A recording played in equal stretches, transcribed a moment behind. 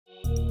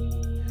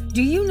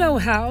Do you know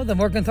how the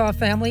Morgenthau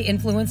family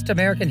influenced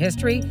American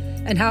history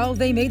and how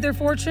they made their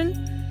fortune?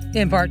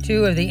 In part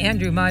 2 of the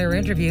Andrew Meier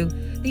interview,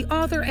 the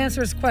author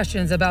answers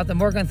questions about the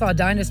Morgenthau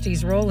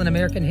dynasty's role in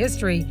American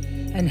history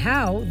and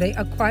how they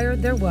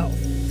acquired their wealth.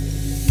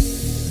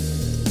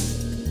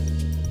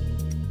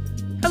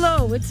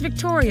 Hello, it's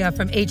Victoria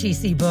from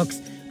HEC Books,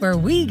 where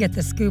we get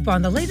the scoop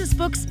on the latest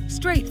books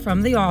straight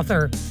from the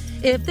author.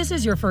 If this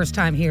is your first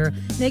time here,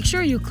 make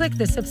sure you click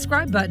the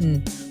subscribe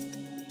button.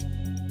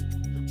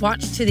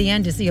 Watch to the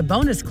end to see a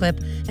bonus clip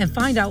and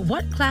find out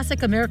what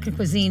classic American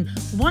cuisine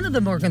one of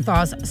the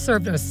Morgenthaus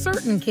served a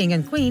certain king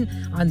and queen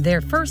on their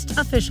first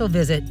official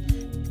visit.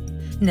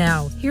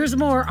 Now, here's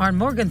more on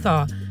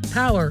Morgenthau,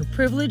 power,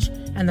 privilege,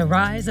 and the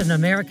rise of an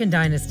American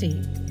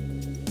dynasty.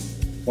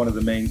 One of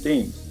the main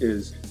themes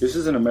is this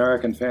is an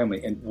American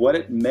family and what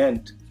it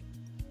meant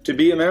to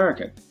be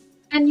American.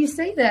 And you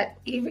say that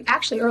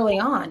actually early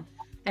on,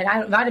 and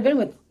I might have been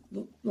with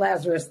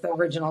Lazarus, the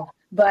original,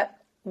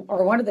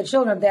 or one of the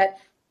children,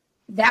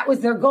 that was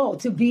their goal,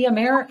 to be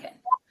American.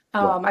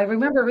 I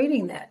remember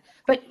reading that.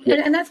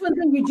 And that's one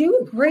thing, you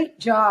do a great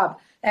job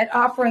at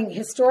offering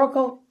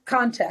historical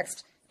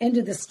context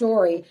into the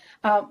story.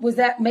 Was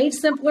that made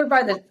simpler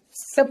by the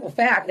simple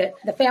fact that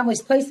the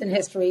family's place in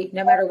history,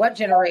 no matter what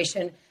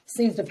generation,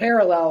 seems to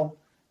parallel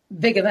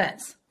big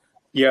events?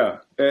 Yeah,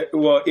 it's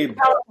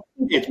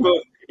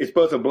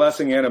both a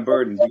blessing and a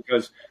burden,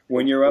 because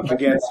when you're up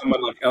against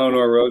someone like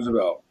Eleanor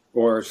Roosevelt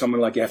or someone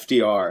like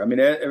FDR, I mean,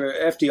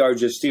 FDR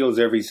just steals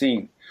every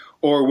scene.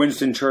 Or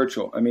Winston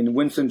Churchill. I mean,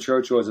 Winston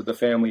Churchill is at the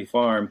family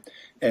farm,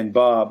 and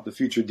Bob, the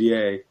future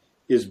DA,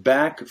 is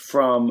back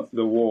from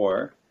the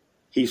war.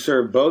 He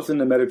served both in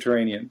the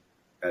Mediterranean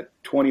at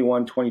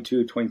 21,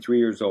 22, 23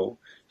 years old.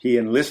 He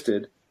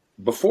enlisted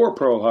before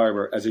Pearl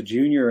Harbor as a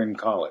junior in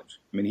college.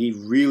 I mean, he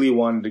really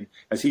wanted to,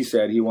 as he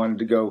said, he wanted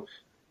to go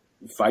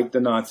fight the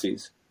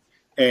Nazis.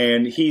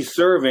 And he's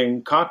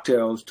serving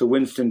cocktails to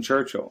Winston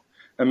Churchill.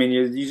 I mean,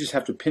 you just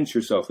have to pinch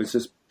yourself. Is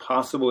this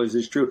possible? Is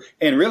this true?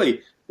 And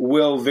really,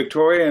 will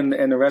Victoria and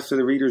the rest of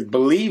the readers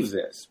believe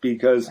this?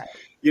 Because,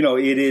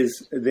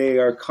 they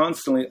are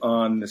constantly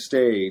on the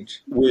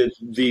stage with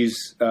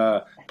these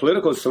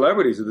political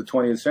celebrities of the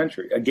 20th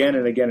century, again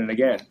and again and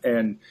again.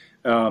 And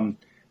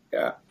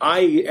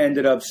I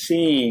ended up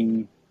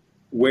seeing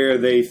where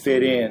they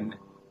fit in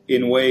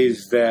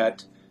ways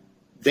that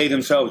they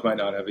themselves might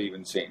not have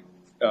even seen.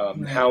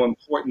 How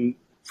important,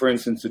 for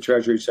instance, the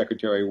Treasury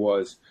Secretary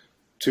was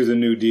to the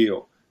New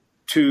Deal,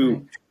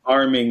 to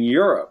arming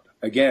Europe,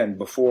 again,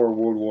 before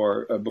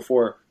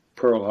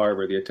Pearl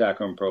Harbor, the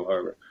attack on Pearl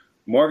Harbor.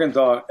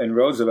 Morgenthau and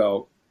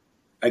Roosevelt,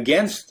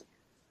 against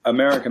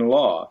American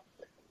law,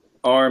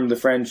 armed the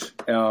French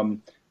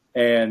and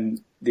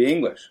the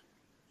English,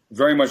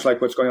 very much like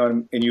what's going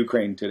on in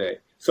Ukraine today.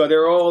 So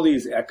there are all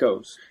these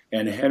echoes.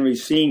 And Henry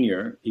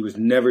Sr., he was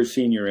never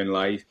senior in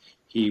life.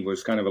 He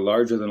was kind of a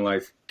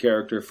larger-than-life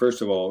character,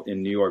 first of all,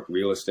 in New York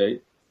real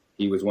estate.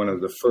 He was one of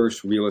the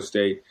first real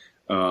estate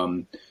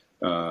bundlers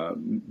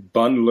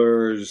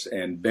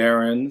and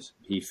barons.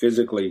 He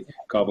physically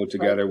cobbled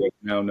together what's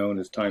now known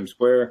as Times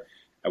Square.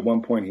 At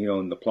one point, he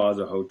owned the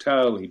Plaza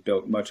Hotel. He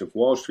built much of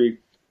Wall Street.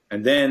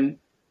 And then,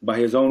 by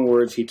his own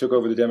words, he took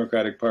over the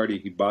Democratic Party.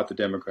 He bought the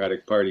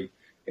Democratic Party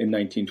in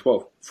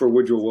 1912 for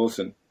Woodrow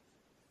Wilson,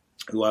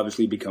 who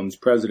obviously becomes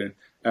president.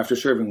 After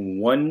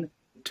serving one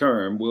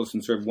term,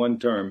 Wilson served one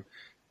term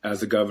as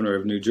the governor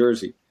of New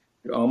Jersey.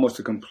 Almost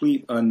a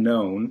complete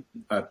unknown,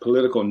 a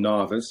political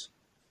novice,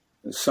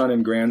 son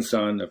and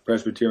grandson of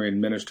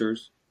Presbyterian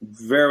ministers,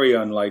 very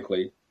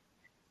unlikely,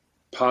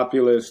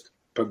 populist,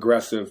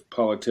 progressive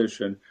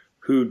politician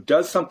who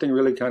does something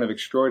really kind of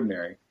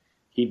extraordinary.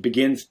 He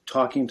begins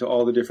talking to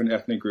all the different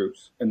ethnic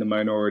groups and the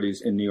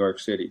minorities in New York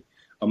City,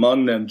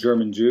 among them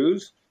German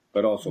Jews,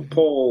 but also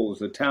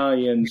Poles,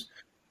 Italians,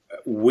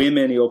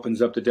 women. He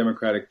opens up the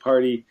Democratic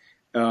Party,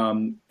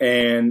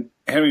 and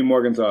Henry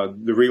Morgenthau,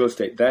 the real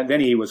estate.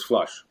 Then he was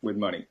flush with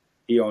money.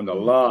 He owned a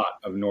lot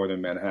of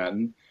northern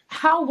Manhattan.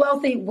 How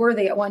wealthy were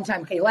they at one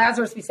time? Okay,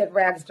 Lazarus, we said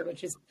rags to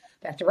riches,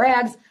 back to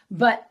rags.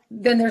 But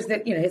then there's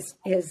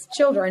his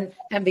children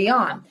and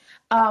beyond.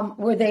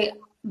 Were they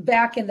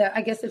back in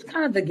I guess it's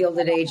kind of the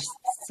Gilded Age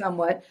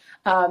somewhat.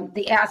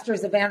 The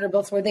Astors, the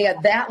Vanderbilts, were they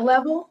at that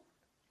level?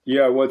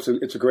 Yeah, well,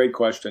 it's a great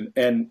question.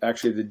 And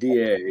actually the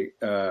DA,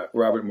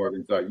 Robert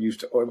Morgenthau,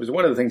 it was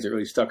one of the things that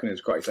really stuck in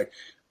his craw. He's like,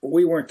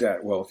 we weren't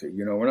that wealthy,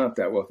 we're not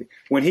that wealthy.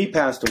 When he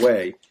passed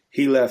away,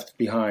 he left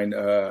behind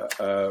a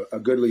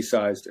goodly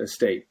sized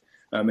estate.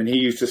 And he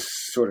used to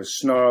sort of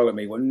snarl at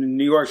me, well,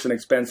 New York's an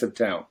expensive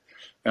town.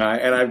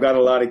 And I've got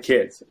a lot of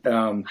kids,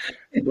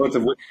 both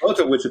of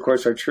which, of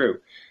course, are true.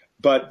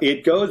 But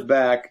it goes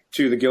back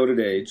to the Gilded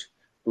Age.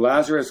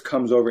 Lazarus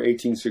comes over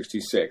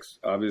 1866,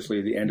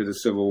 obviously the end of the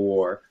Civil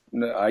War.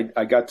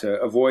 I got to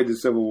avoid the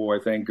Civil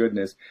War, thank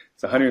goodness.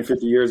 It's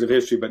 150 years of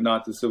history, but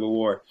not the Civil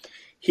War.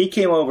 He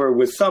came over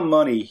with some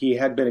money. He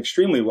had been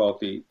extremely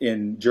wealthy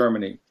in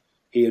Germany.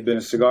 He had been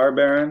a cigar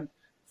baron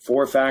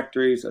 4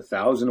 factories,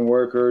 1,000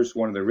 workers,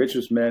 one of the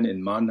richest men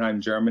in Mannheim,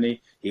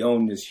 Germany. He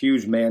owned this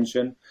huge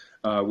mansion,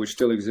 which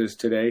still exists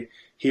today.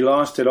 He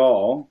lost it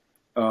all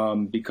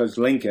because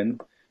Lincoln,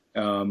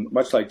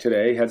 much like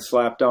today, had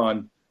slapped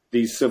on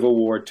these Civil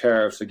War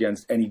tariffs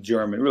against any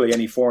German, really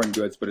any foreign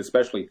goods, but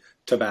especially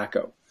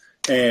tobacco.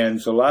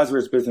 And so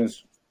Lazarus'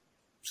 business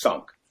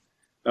sunk.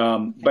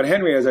 But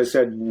Henry, as I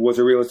said, was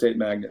a real estate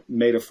magnate,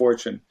 made a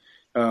fortune.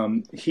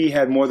 He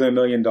had more than $1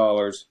 million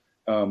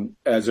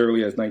as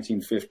early as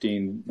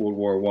 1915, World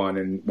War I,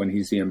 and when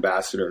he's the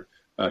ambassador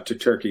to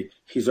Turkey.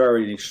 He's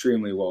already an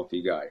extremely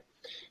wealthy guy.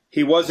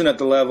 He wasn't at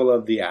the level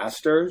of the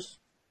Astors,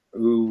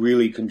 who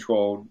really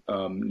controlled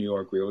New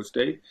York real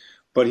estate,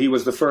 but he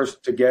was the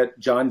first to get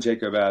John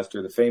Jacob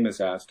Astor, the famous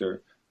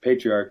Astor,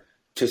 patriarch,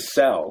 to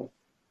sell.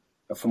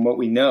 From what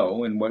we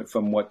know and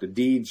from what the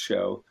deeds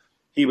show,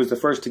 he was the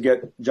first to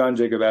get John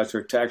Jacob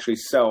Astor to actually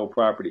sell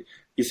property.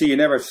 You see, you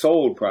never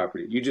sold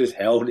property; you just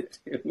held it.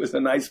 It was a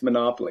nice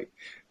monopoly,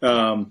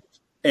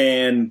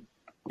 and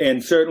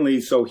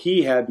certainly, so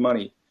he had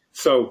money.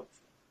 So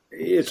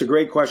it's a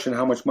great question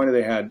how much money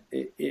they had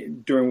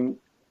during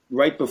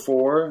right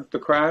before the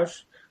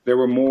crash. There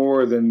were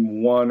more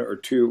than $1 or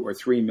 $2 or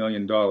 $3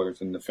 million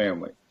in the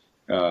family.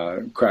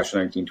 Crash in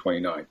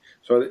 1929,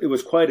 so it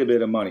was quite a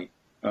bit of money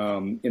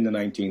in the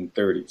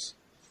 1930s.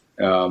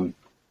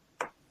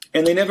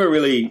 And they never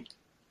really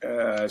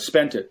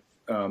spent it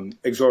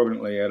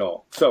exorbitantly at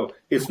all. So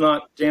it's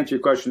not, to answer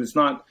your question, it's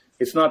not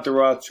the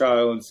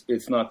Rothschilds,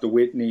 it's not the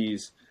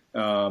Whitneys,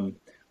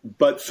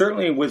 but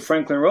certainly with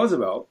Franklin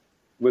Roosevelt,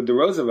 with the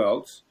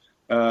Roosevelts,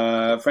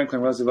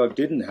 Franklin Roosevelt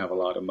didn't have a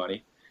lot of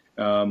money.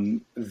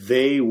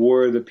 They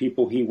were the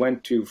people he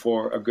went to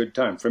for a good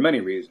time, for many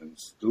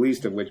reasons, the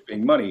least of which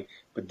being money,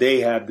 but they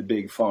had the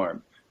big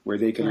farm where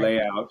they could lay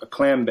out a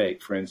clam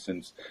bake, for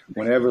instance,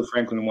 whenever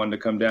Franklin wanted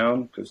to come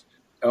down, because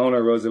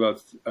Eleanor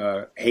Roosevelt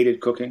hated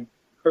cooking.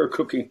 Her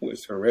cooking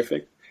was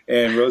horrific.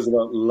 And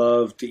Roosevelt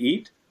loved to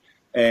eat,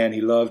 and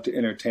he loved to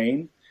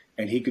entertain.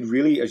 And he could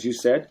really, as you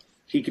said,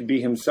 he could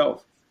be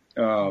himself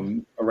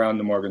around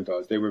the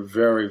Morgenthaus. They were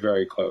very,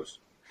 very close.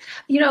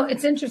 You know,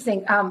 it's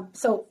interesting.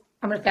 So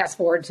I'm going to fast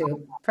forward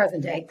to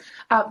present day.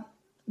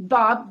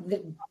 Bob,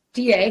 the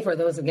DA, for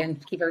those, again,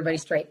 to keep everybody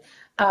straight,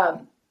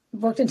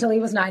 worked until he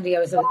was 90,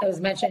 as was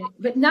mentioned.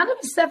 But none of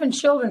his 7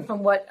 children,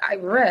 from what I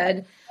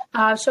read,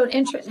 have shown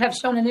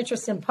an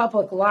interest in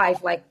public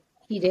life like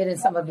he did in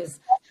some of his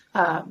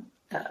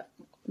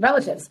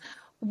relatives.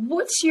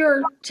 What's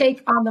your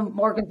take on the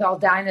Morgenthau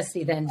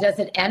dynasty then? Does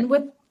it end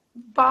with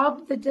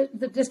Bob,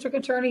 the district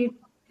attorney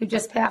who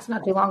just passed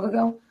not too long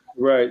ago?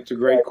 Right. It's a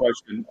great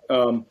question.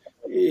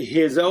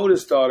 His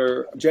eldest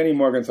daughter, Jenny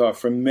Morgenthau,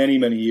 for many,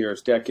 many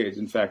years, decades,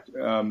 in fact,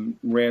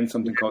 ran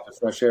something called the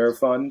Fresh Air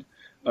Fund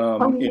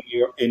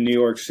in New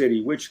York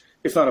City, which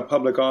it's not a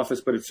public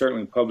office, but it's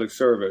certainly public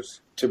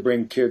service to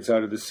bring kids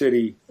out of the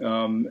city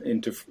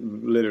into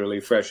literally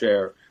fresh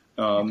air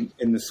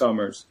in the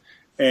summers.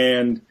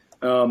 And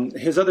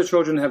his other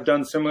children have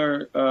done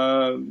similar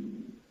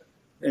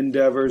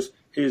endeavors.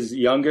 His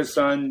youngest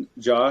son,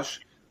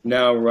 Josh,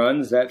 now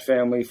runs that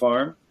family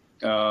farm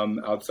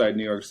outside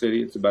New York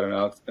City. It's about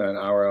an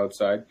hour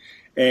outside.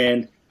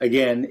 And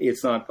again,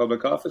 it's not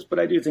public office, but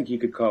I do think you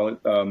could call it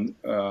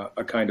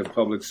a kind of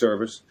public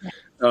service.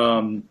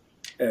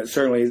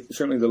 Certainly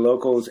the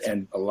locals,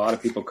 and a lot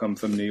of people come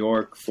from New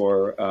York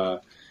for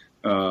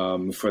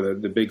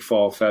the big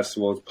fall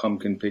festivals,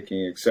 pumpkin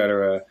picking,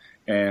 etc.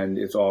 And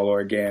it's all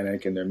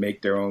organic, and they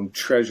make their own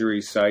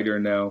Treasury cider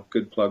now.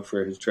 Good plug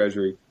for his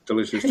Treasury,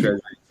 delicious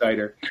Treasury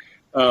cider.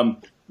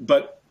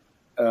 But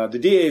the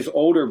DA's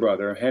older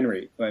brother,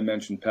 Henry, who I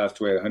mentioned, passed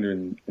away at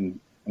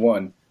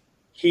 101.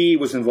 He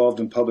was involved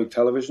in public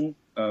television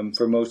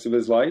for most of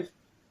his life,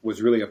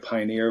 was really a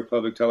pioneer of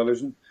public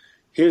television.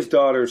 His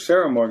daughter,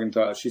 Sarah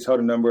Morgenthau, she's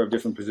held a number of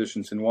different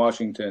positions in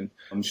Washington.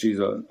 She's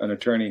an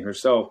attorney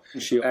herself.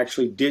 She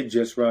actually did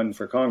just run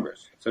for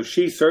Congress. So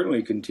she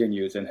certainly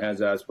continues and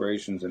has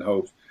aspirations and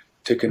hopes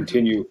to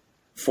continue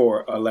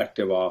for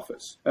elective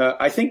office.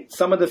 I think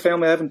some of the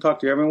family, I haven't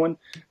talked to everyone,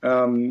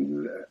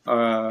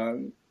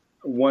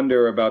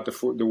 wonder about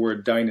the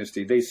word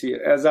dynasty. They see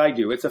it as I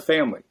do. It's a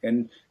family,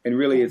 and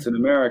really it's an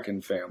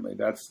American family.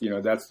 That's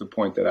the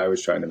point that I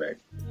was trying to make.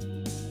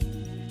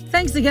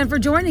 Thanks again for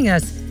joining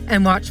us,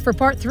 and watch for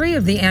part 3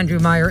 of the Andrew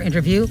Meier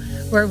interview,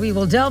 where we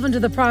will delve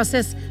into the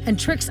process and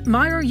tricks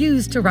Meier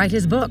used to write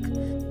his book.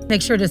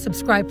 Make sure to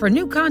subscribe for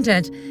new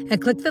content and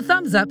click the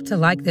thumbs up to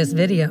like this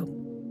video.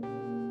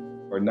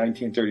 Or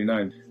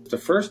 1939, it's the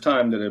first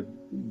time that a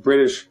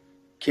British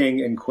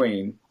king and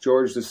queen,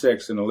 George VI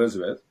and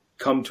Elizabeth,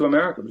 come to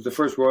America. It was the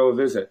first royal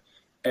visit.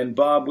 And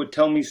Bob would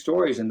tell me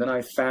stories, and then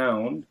I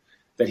found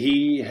that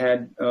he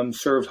had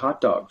served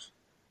hot dogs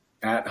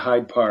at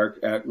Hyde Park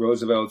at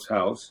Roosevelt's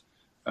house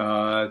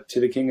to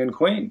the king and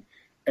queen.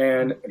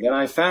 And then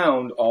I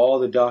found all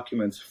the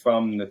documents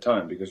from the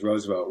time, because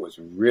Roosevelt was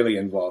really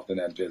involved in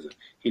that visit.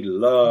 He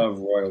loved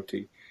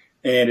royalty.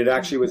 And it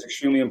actually was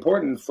extremely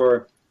important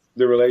for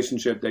the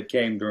relationship that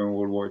came during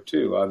World War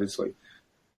II, obviously.